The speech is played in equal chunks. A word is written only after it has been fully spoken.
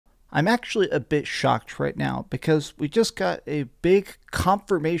I'm actually a bit shocked right now because we just got a big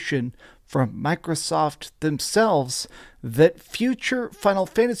confirmation from Microsoft themselves that future Final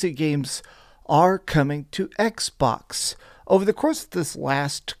Fantasy games are coming to Xbox. Over the course of this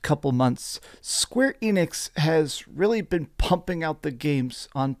last couple months, Square Enix has really been pumping out the games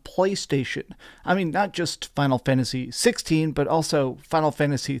on PlayStation. I mean, not just Final Fantasy XIV, but also Final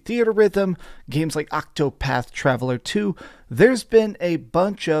Fantasy Theater Rhythm, games like Octopath Traveler 2. There's been a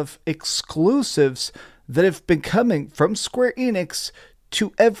bunch of exclusives that have been coming from Square Enix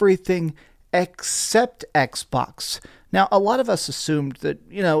to everything except Xbox. Now, a lot of us assumed that,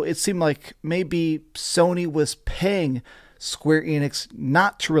 it seemed like maybe Sony was paying Square Enix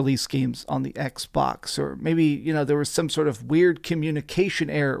not to release games on the Xbox, or maybe, there was some sort of weird communication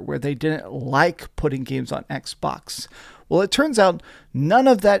error where they didn't like putting games on Xbox. Well, it turns out none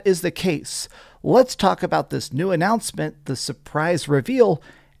of that is the case. Let's talk about this new announcement, the surprise reveal,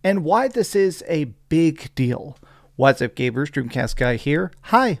 and why this is a big deal. What's up, gamers? DreamcastGuy here.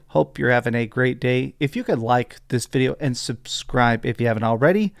 Hi, hope you're having a great day. If you could like this video and subscribe if you haven't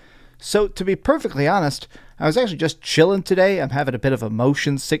already. So, to be perfectly honest, I was actually just chilling today. I'm having a bit of a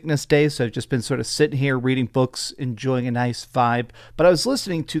motion sickness day, so I've just been sort of sitting here reading books, enjoying a nice vibe. But I was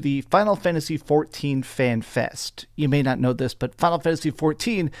listening to the Final Fantasy XIV Fan Fest. You may not know this, but Final Fantasy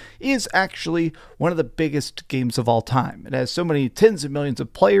XIV is actually one of the biggest games of all time. It has so many tens of millions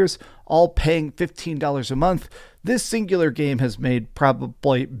of players, all paying $15 a month. This singular game has made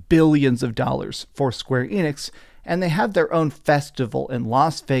probably billions of dollars for Square Enix, and they have their own festival in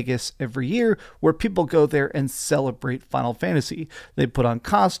Las Vegas every year where people go there and celebrate Final Fantasy. They put on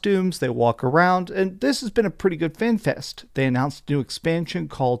costumes, they walk around, and this has been a pretty good fan fest. They announced a new expansion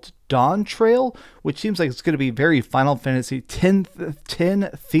called Dawn Trail, which seems like it's going to be very Final Fantasy X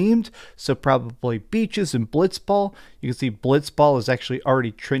themed, so probably beaches and Blitzball. You can see Blitzball is actually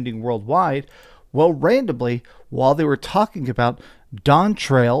already trending worldwide. Well, randomly, while they were talking about Dawn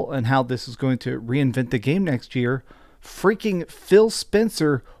Trail and how this is going to reinvent the game next year, freaking Phil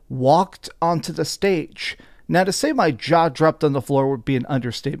Spencer walked onto the stage. Now, to say my jaw dropped on the floor would be an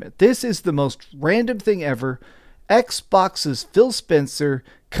understatement. This is the most random thing ever. Xbox's Phil Spencer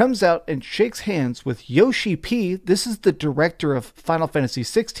comes out and shakes hands with Yoshi P. This is the director of Final Fantasy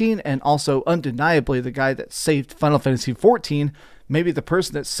XVI and also undeniably the guy that saved Final Fantasy XIV. Maybe the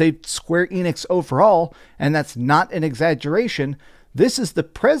person that saved Square Enix overall, and that's not an exaggeration. This is the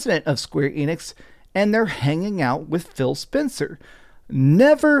president of Square Enix, and they're hanging out with Phil Spencer.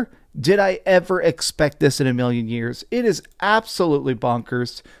 Never did I ever expect this in a million years. It is absolutely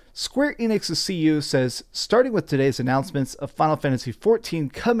bonkers. Square Enix's CEO says, starting with today's announcements of Final Fantasy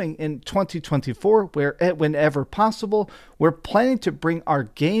XIV coming in 2024, whenever possible, we're planning to bring our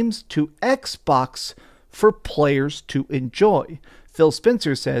games to Xbox for players to enjoy. Phil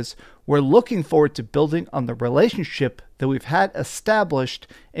Spencer says, we're looking forward to building on the relationship that we've had established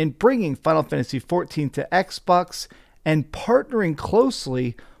in bringing Final Fantasy XIV to Xbox and partnering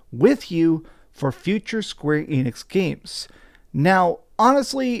closely with you for future Square Enix games. Now,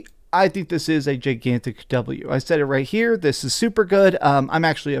 honestly, I think this is a gigantic W. I said it right here. This is super good. I'm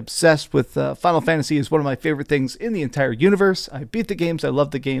actually obsessed with Final Fantasy. Is one of my favorite things in the entire universe. I beat the games. I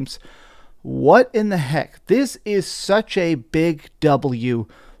love the games. What in the heck? This is such a big W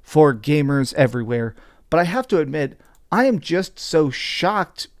for gamers everywhere. But I have to admit, I am just so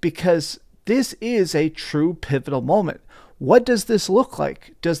shocked because this is a true pivotal moment. What does this look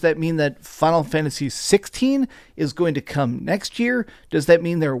like? Does that mean that Final Fantasy XVI is going to come next year? Does that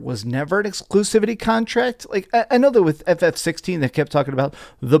mean there was never an exclusivity contract? Like, I know that with FF16 they kept talking about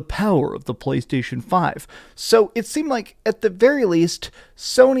the power of the PlayStation 5. So it seemed like at the very least,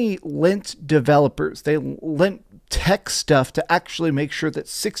 Sony lent developers, they lent tech stuff to actually make sure that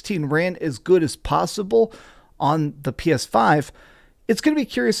 16 ran as good as possible on the PS5. It's going to be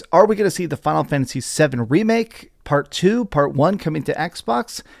curious, are we going to see the Final Fantasy VII Remake, Part 2, Part 1 coming to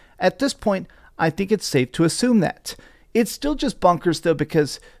Xbox? At this point, I think it's safe to assume that. It's still just bonkers, though,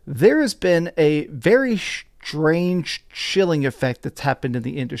 because there has been a very strange chilling effect that's happened in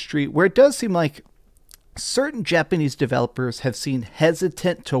the industry, where it does seem like certain Japanese developers have seemed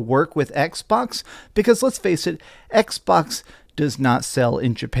hesitant to work with Xbox, because let's face it, Xbox does not sell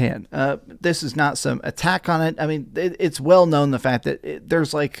in Japan. This is not some attack on it. I mean, it's well known the fact that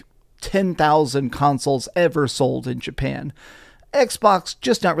there's like 10,000 consoles ever sold in Japan. Xbox,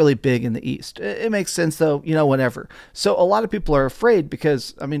 just not really big in the East. It makes sense though, whatever. So a lot of people are afraid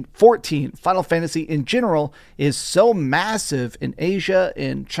because, I mean, 14, Final Fantasy in general, is so massive in Asia,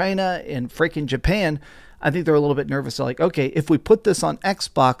 in China, in freaking Japan. I think they're a little bit nervous. They're like, okay, if we put this on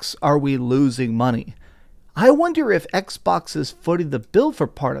Xbox, are we losing money? I wonder if Xbox is footing the bill for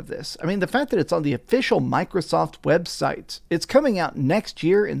part of this. I mean, the fact that it's on the official Microsoft website, it's coming out next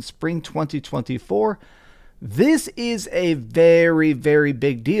year in spring 2024. This is a very, very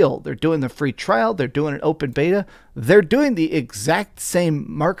big deal. They're doing the free trial. They're doing an open beta. They're doing the exact same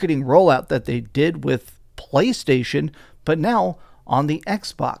marketing rollout that they did with PlayStation, but now on the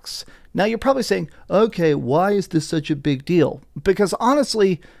Xbox. Now, you're probably saying, okay, why is this such a big deal? Because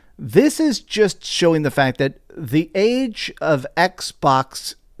honestly, this is just showing the fact that the age of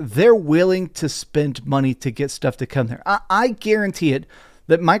Xbox, they're willing to spend money to get stuff to come there. I guarantee it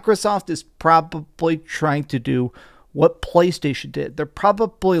that Microsoft is probably trying to do what PlayStation did. They're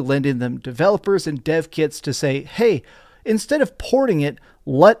probably lending them developers and dev kits to say, hey, instead of porting it,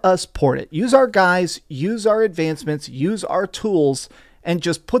 let us port it. Use our guys, use our advancements, use our tools, and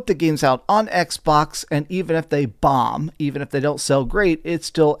just put the games out on Xbox. And even if they bomb, even if they don't sell great, it's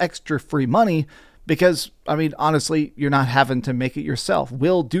still extra free money because, I mean, honestly, you're not having to make it yourself.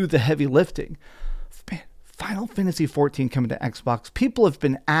 We'll do the heavy lifting. Man, Final Fantasy XIV coming to Xbox. People have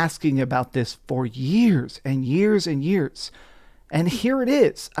been asking about this for years and years and years. And here it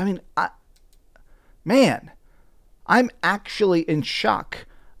is. I mean, man, I'm actually in shock.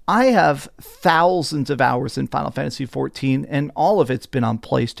 I have thousands of hours in Final Fantasy XIV, and all of it's been on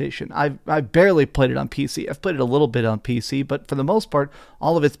PlayStation. I've barely played it on PC. I've played it a little bit on PC, but for the most part,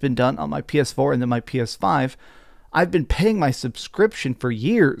 all of it's been done on my PS4 and then my PS5. I've been paying my subscription for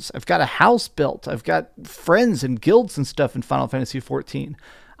years. I've got a house built. I've got friends and guilds and stuff in Final Fantasy XIV.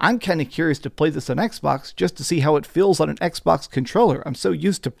 I'm kind of curious to play this on Xbox just to see how it feels on an Xbox controller. I'm so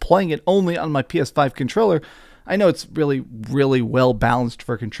used to playing it only on my PS5 controller. I know it's really, really well balanced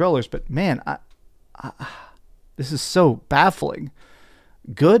for controllers, but man, this is so baffling.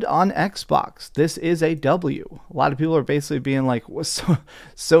 Good on Xbox. This is a W. A lot of people are basically being like,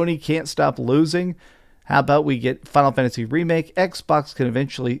 Sony can't stop losing. How about we get Final Fantasy Remake? Xbox can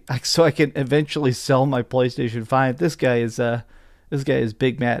eventually, so I can eventually sell my PlayStation 5. This guy is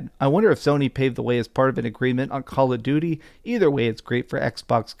big mad. I wonder if Sony paved the way as part of an agreement on Call of Duty. Either way, it's great for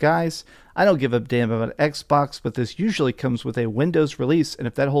Xbox guys. I don't give a damn about Xbox, but this usually comes with a Windows release, and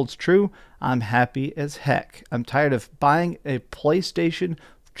if that holds true, I'm happy as heck. I'm tired of buying a PlayStation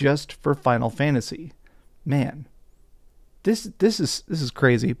just for Final Fantasy. Man, this is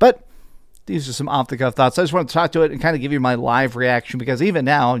crazy. But these are some off-the-cuff thoughts. I just want to talk to it and kind of give you my live reaction, because even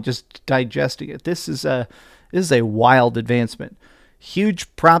now I'm just digesting it. This is a wild advancement.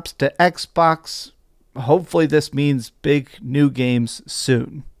 Huge props to Xbox. Hopefully this means big new games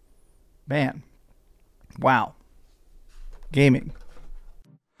soon. Man. Wow. Gaming.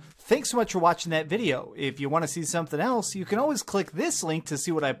 Thanks so much for watching that video. If you want to see something else, you can always click this link to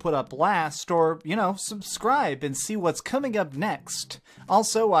see what I put up last, or, subscribe and see what's coming up next.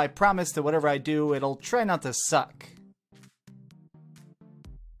 Also, I promise that whatever I do, it'll try not to suck.